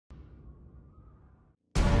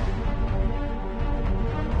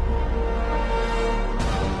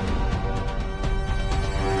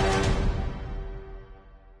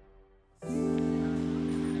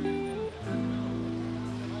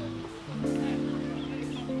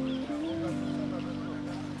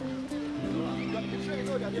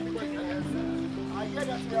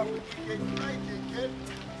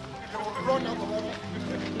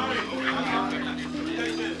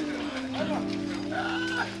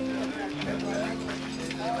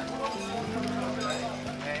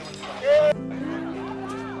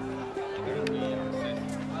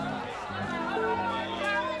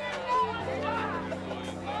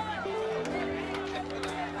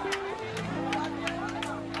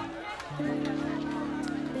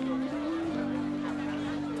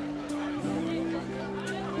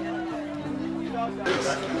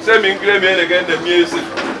Same ingredient again the music.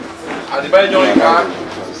 And the by join car,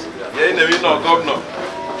 yeah, the governor.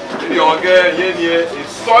 You get a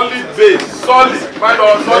solid base, solid,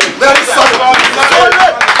 very solid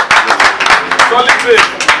base.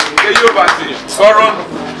 Get you back Oron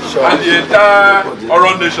and the entire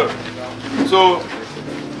Oron nation. So,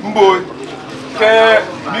 boy, can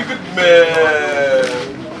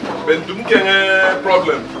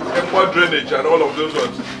problem, drainage and all of those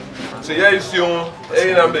ones. So here is your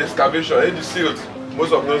excavation, the sealed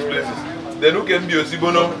most of those places. Then who can be a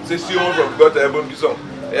Sibono, session from got a bon bison,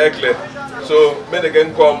 clear. So men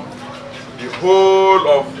again come the whole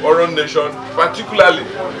of Oron nation, particularly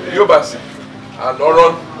Yobasi and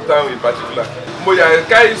Oron town in particular. Moya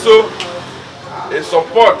Kaiso a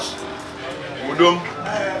support Udum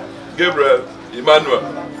Gabriel Emmanuel.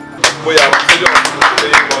 Moya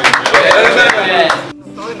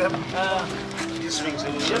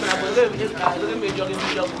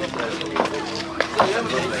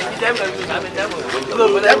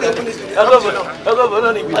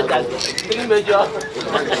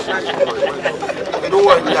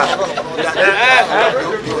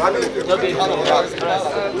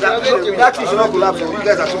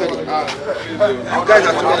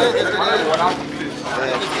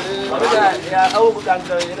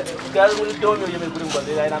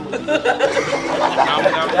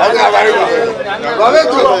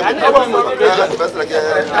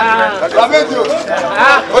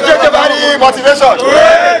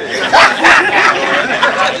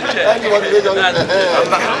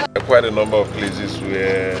Quite a number of places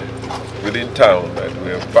within town that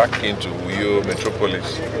we're back into Uyo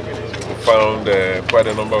metropolis. We found quite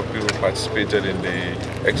a number of people participated in the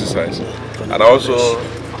exercise, and I also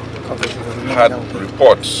had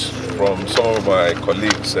reports from some of my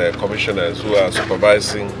colleagues, commissioners who are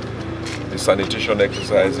supervising the sanitation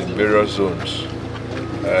exercise in various zones.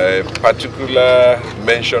 A particular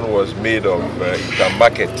mention was made of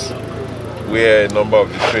intermarkets, where a number of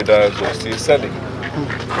the traders were still selling,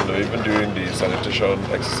 even during the sanitation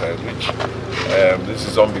exercise, which this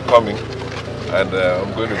is unbecoming, and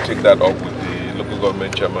I'm going to take that up with the local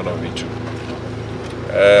government chairman of Itu.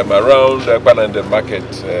 Around Banande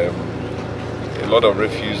market, a lot of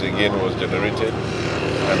refuse again was generated,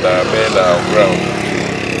 and our men are on ground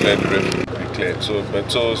to let the refuse be cleared.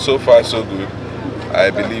 So far so good. I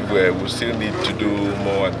believe we still need to do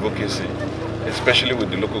more advocacy, especially with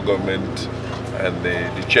the local government and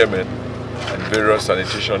the chairman and various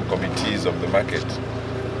sanitation committees of the market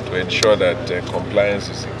to ensure that compliance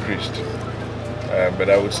is increased. But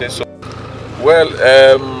I would say so. Well,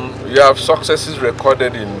 you have successes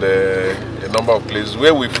recorded in a number of places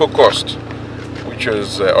where we focused, which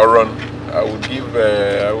was Oron. I would give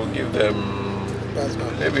them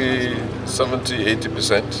maybe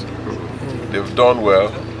 70–80%. They've done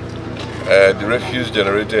well. The refuse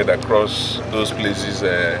generated across those places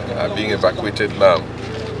are being evacuated now.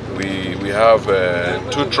 We have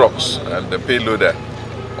 2 trucks and the payloader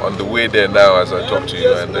on the way there now as I talk to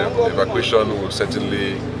you, and the evacuation will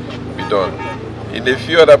certainly be done. In a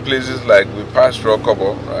few other places, like we passed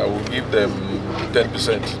Rokobo, I will give them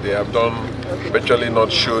 10%. They have virtually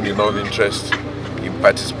not shown enough interest in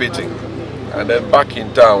participating. And then back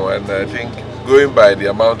in town, and I think going by the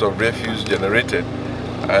amount of refuse generated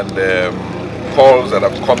and calls that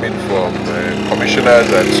have come in from commissioners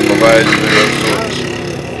that supervise various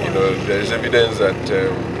zones, there is evidence that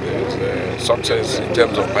there is success in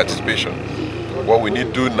terms of participation. What we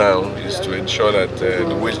need to do now is to ensure that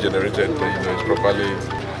the waste generated is properly,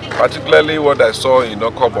 particularly what I saw in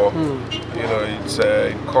Okobo,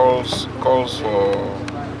 it calls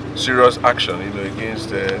for serious action against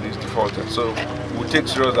these defaulters. So we'll take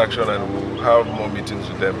serious action and we'll have more meetings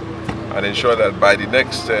with them and ensure that by the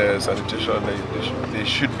next sanitation they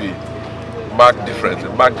should be marked differently,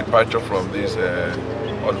 marked departure from these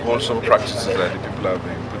unwholesome practices that the people have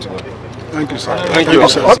been putting on. Thank you, sir. Thank you,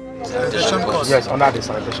 sir. Yes, under the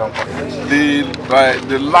sanitation.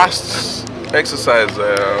 The last exercise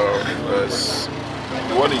was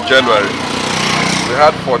the one in January. We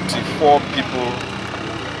had 44 people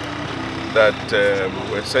that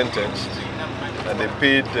were sentenced and they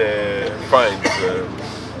paid fines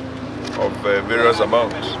of various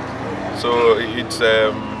amounts. So it's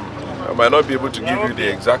I might not be able to give you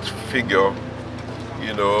the exact figure,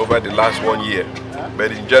 you know, over the last 1 year,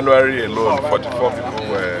 but in January alone, 44 people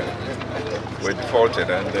were defaulted,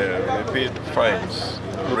 and they paid fines,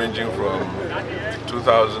 you know, ranging from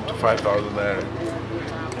 2,000 to 5,000 naira.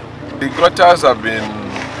 The gutters have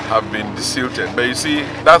been desilted, but you see,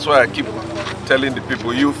 that's why I keep telling the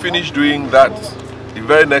people, you finish doing that, the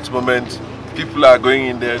very next moment, people are going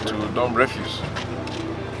in there to dump refuse.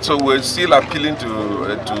 So we're still appealing to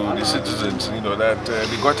the citizens, you know, that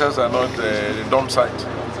the gutters are not the dump site.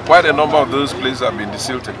 Quite a number of those places have been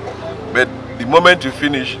desilted, but the moment you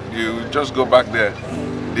finish, you just go back there,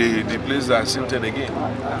 the places are silted again.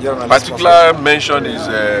 Particular mention is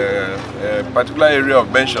a particular area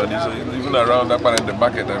of mention is even around that part of the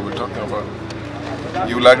market that we're talking about.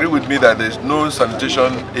 You will agree with me that there's no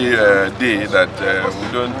sanitation day that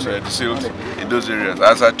we don't desilt in those areas.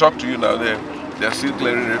 As I talk to you now, they're still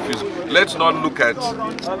clearing refuse. Let's not look at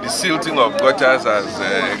the silting of gutters as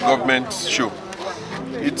a government show.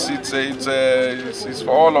 It's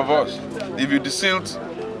for all of us. If you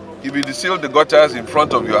desilt the gutters in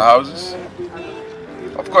front of your houses,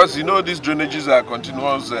 of course, you know these drainages are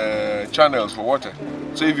continuous channels for water.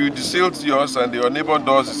 So if you desilt yours and your neighbor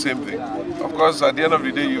does the same thing, of course, at the end of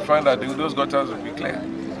the day, you find that those gutters will be clear.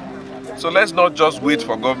 So let's not just wait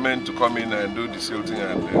for government to come in and do the silting,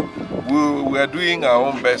 and we are doing our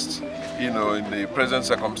own best, you know, in the present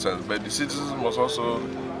circumstance. But the citizens must also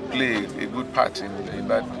play a good part in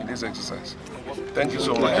this exercise. Thank you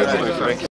so much. Thank you.